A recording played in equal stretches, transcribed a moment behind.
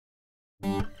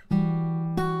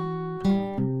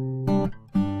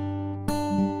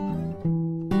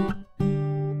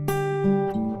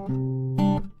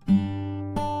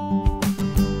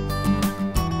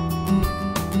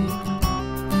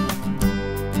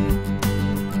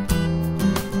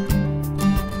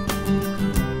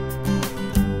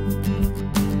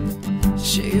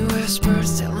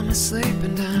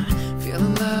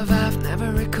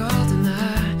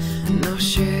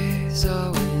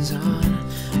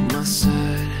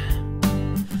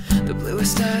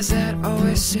bluest eyes that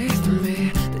always see through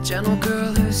me, the gentle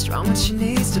girl who's strong when she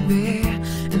needs to be.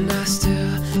 And I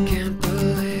still can't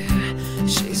believe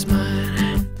she's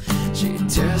mine. She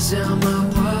tears down my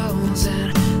walls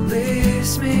and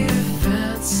leaves me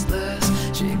defenseless.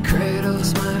 She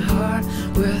cradles my heart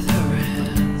with her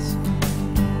hands,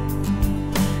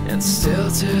 and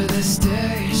still to this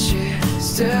day she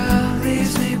still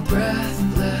leaves me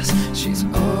breathless. She's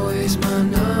always my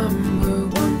number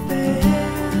one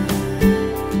fan,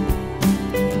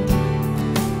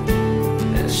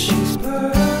 and she's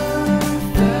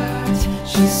perfect.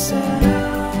 She's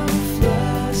selfless.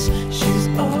 She's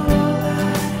all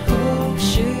I hope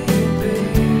she'd be,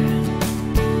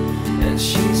 and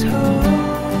she's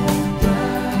hopelessly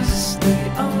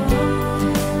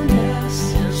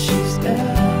honest, and she's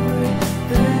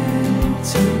everything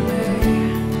to me.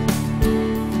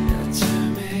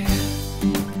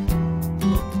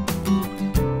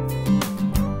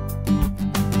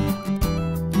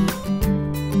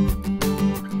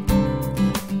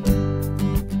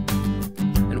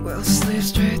 Sleep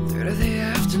straight through to the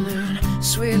afternoon.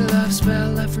 Sweet love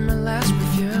spell left from her last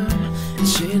perfume, and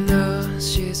she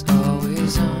knows she's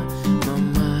always on my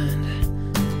mind.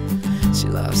 She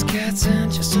loves cats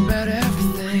and just about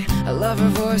everything. I love her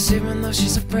voice even though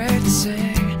she's afraid to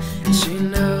sing, and she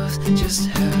knows just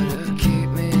how to keep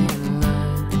me in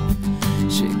line.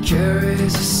 She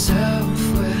carries herself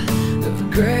with the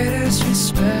great